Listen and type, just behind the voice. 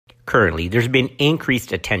Currently, there's been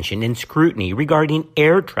increased attention and scrutiny regarding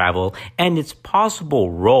air travel and its possible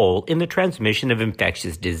role in the transmission of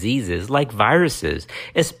infectious diseases like viruses,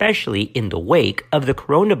 especially in the wake of the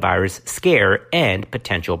coronavirus scare and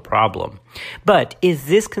potential problem. But is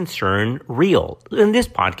this concern real? In this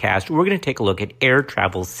podcast, we're going to take a look at air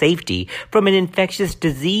travel safety from an infectious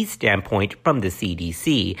disease standpoint from the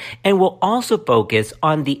CDC, and we'll also focus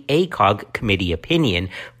on the ACOG committee opinion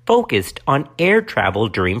focused on air travel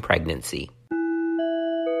during pregnancy.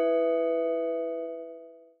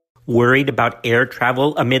 Worried about air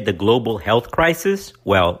travel amid the global health crisis?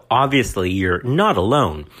 Well, obviously you're not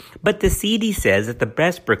alone. But the CDC says that the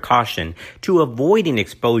best precaution to avoiding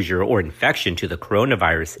exposure or infection to the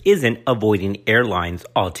coronavirus isn't avoiding airlines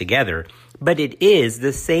altogether, but it is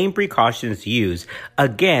the same precautions used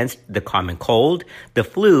against the common cold, the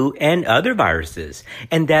flu, and other viruses.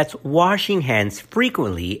 And that's washing hands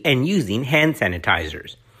frequently and using hand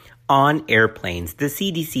sanitizers. On airplanes, the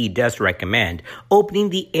CDC does recommend opening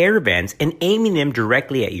the air vents and aiming them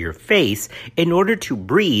directly at your face in order to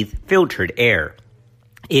breathe filtered air.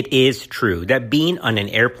 It is true that being on an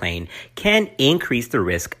airplane can increase the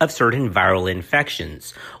risk of certain viral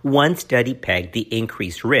infections. One study pegged the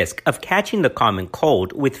increased risk of catching the common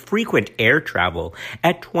cold with frequent air travel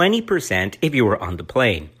at 20% if you were on the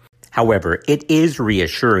plane. However, it is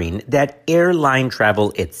reassuring that airline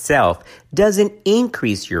travel itself doesn't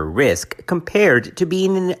increase your risk compared to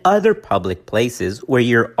being in other public places where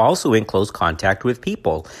you're also in close contact with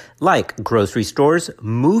people, like grocery stores,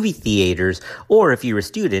 movie theaters, or if you're a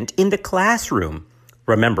student, in the classroom.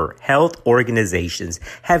 Remember, health organizations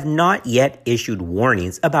have not yet issued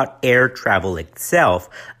warnings about air travel itself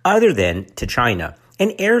other than to China,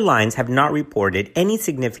 and airlines have not reported any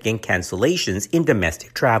significant cancellations in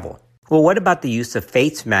domestic travel. Well, what about the use of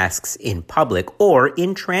face masks in public or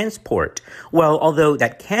in transport? Well, although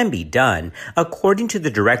that can be done, according to the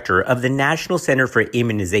director of the National Center for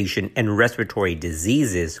Immunization and Respiratory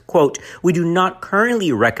Diseases, quote, "We do not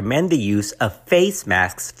currently recommend the use of face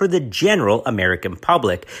masks for the general American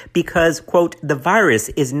public because, quote, the virus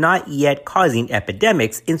is not yet causing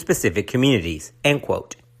epidemics in specific communities," end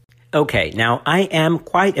quote. Okay, now I am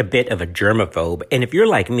quite a bit of a germaphobe, and if you're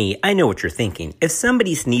like me, I know what you're thinking. If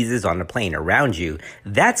somebody sneezes on a plane around you,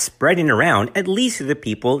 that's spreading around at least to the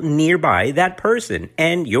people nearby that person,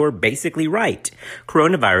 and you're basically right.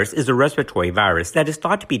 Coronavirus is a respiratory virus that is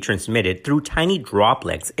thought to be transmitted through tiny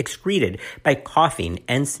droplets excreted by coughing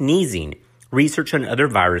and sneezing. Research on other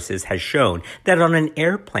viruses has shown that on an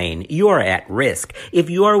airplane, you are at risk if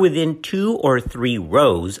you are within 2 or 3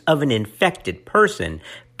 rows of an infected person,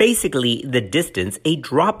 basically the distance a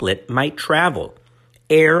droplet might travel.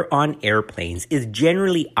 Air on airplanes is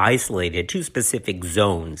generally isolated to specific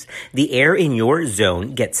zones. The air in your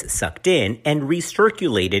zone gets sucked in and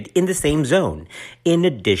recirculated in the same zone. In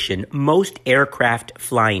addition, most aircraft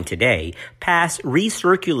flying today pass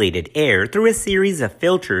recirculated air through a series of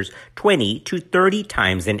filters 20 to 30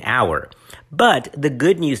 times an hour. But the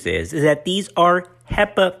good news is that these are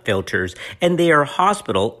HEPA filters, and they are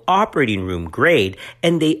hospital operating room grade,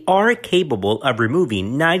 and they are capable of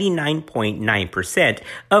removing 99.9%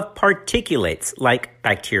 of particulates like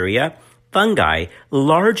bacteria, fungi,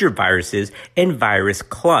 larger viruses, and virus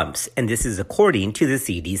clumps, and this is according to the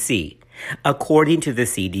CDC. According to the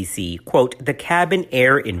CDC, quote, "the cabin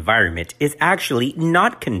air environment is actually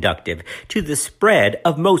not conducive to the spread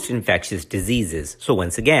of most infectious diseases." So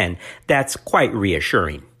once again, that's quite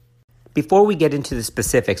reassuring. Before we get into the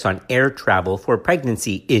specifics on air travel for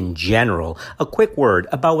pregnancy in general, a quick word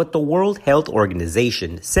about what the World Health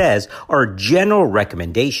Organization says are general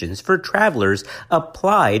recommendations for travelers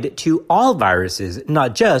applied to all viruses,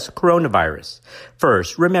 not just coronavirus.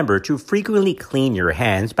 First, remember to frequently clean your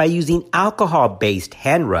hands by using alcohol-based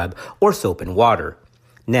hand rub or soap and water.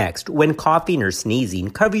 Next, when coughing or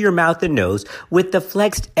sneezing, cover your mouth and nose with the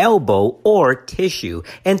flexed elbow or tissue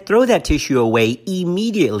and throw that tissue away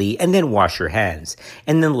immediately and then wash your hands.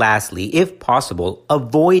 And then lastly, if possible,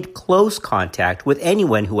 avoid close contact with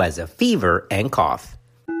anyone who has a fever and cough.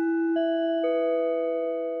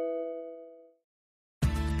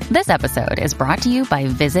 This episode is brought to you by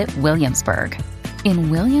Visit Williamsburg.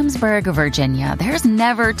 In Williamsburg, Virginia, there's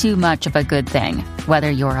never too much of a good thing.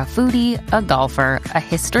 Whether you're a foodie, a golfer, a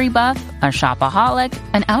history buff, a shopaholic,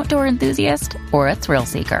 an outdoor enthusiast, or a thrill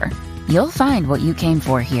seeker, you'll find what you came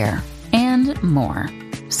for here and more.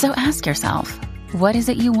 So ask yourself, what is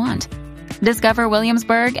it you want? Discover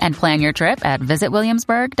Williamsburg and plan your trip at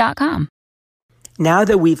visitwilliamsburg.com. Now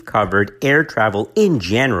that we've covered air travel in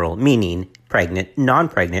general, meaning pregnant,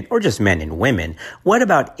 non-pregnant, or just men and women. What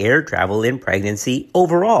about air travel in pregnancy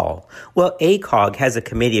overall? Well, ACOG has a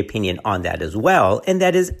committee opinion on that as well, and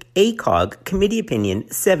that is ACOG Committee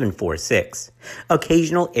Opinion 746.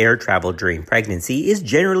 Occasional air travel during pregnancy is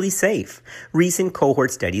generally safe. Recent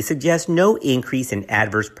cohort studies suggest no increase in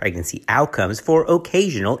adverse pregnancy outcomes for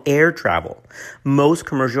occasional air travel. Most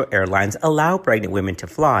commercial airlines allow pregnant women to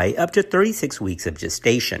fly up to 36 weeks of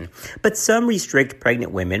gestation, but some restrict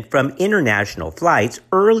pregnant women from international flights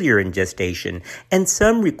earlier in gestation, and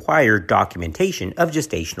some require documentation of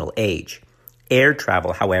gestational age. Air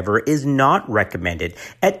travel, however, is not recommended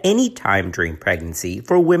at any time during pregnancy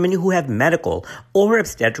for women who have medical or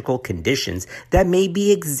obstetrical conditions that may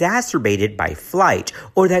be exacerbated by flight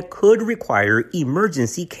or that could require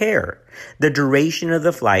emergency care. The duration of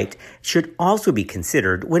the flight should also be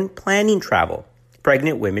considered when planning travel.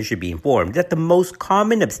 Pregnant women should be informed that the most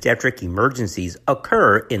common obstetric emergencies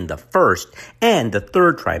occur in the first and the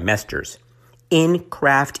third trimesters.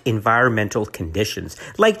 In-craft environmental conditions,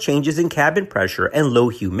 like changes in cabin pressure and low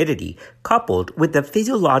humidity, coupled with the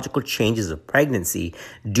physiological changes of pregnancy,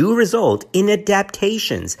 do result in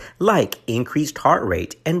adaptations like increased heart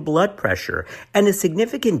rate and blood pressure and a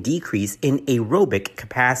significant decrease in aerobic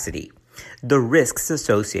capacity. The risks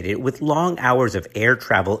associated with long hours of air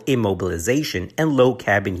travel immobilization and low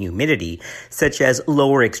cabin humidity, such as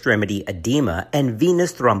lower extremity edema and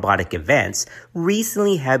venous thrombotic events,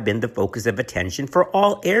 recently have been the focus of attention for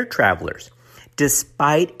all air travelers.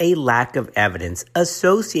 Despite a lack of evidence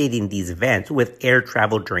associating these events with air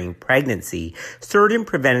travel during pregnancy, certain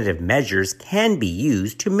preventative measures can be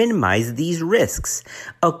used to minimize these risks.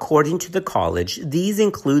 According to the college, these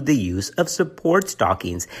include the use of support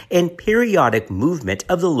stockings and periodic movement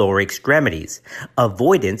of the lower extremities,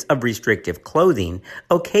 avoidance of restrictive clothing,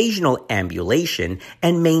 occasional ambulation,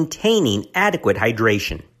 and maintaining adequate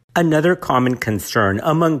hydration. Another common concern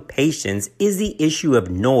among patients is the issue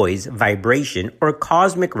of noise, vibration, or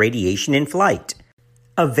cosmic radiation in flight.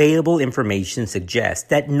 Available information suggests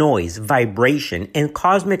that noise, vibration, and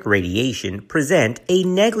cosmic radiation present a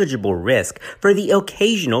negligible risk for the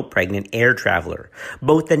occasional pregnant air traveler.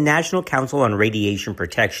 Both the National Council on Radiation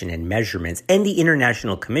Protection and Measurements and the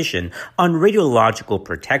International Commission on Radiological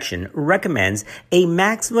Protection recommends a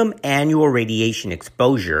maximum annual radiation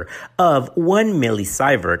exposure of 1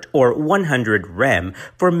 millisievert or 100 rem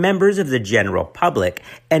for members of the general public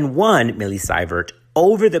and 1 millisievert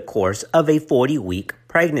over the course of a 40-week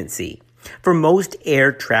pregnancy. For most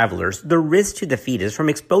air travelers, the risks to the fetus from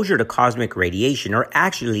exposure to cosmic radiation are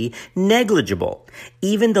actually negligible.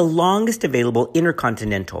 Even the longest available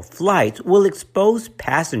intercontinental flights will expose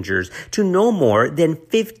passengers to no more than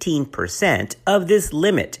 15% of this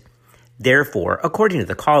limit. Therefore, according to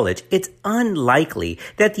the college, it's unlikely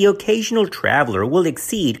that the occasional traveler will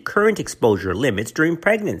exceed current exposure limits during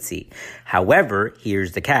pregnancy. However,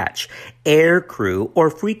 here's the catch. Air crew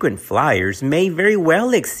or frequent flyers may very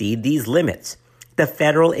well exceed these limits. The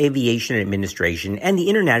Federal Aviation Administration and the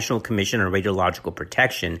International Commission on Radiological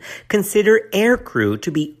Protection consider air crew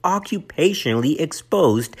to be occupationally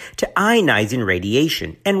exposed to ionizing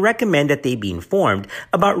radiation and recommend that they be informed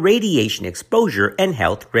about radiation exposure and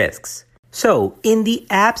health risks. So, in the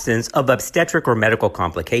absence of obstetric or medical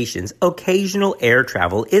complications, occasional air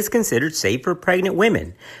travel is considered safe for pregnant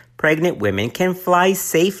women. Pregnant women can fly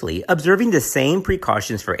safely, observing the same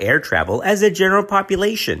precautions for air travel as the general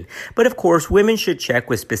population. But of course, women should check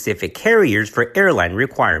with specific carriers for airline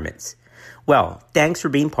requirements. Well, thanks for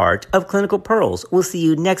being part of Clinical Pearls. We'll see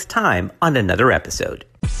you next time on another episode.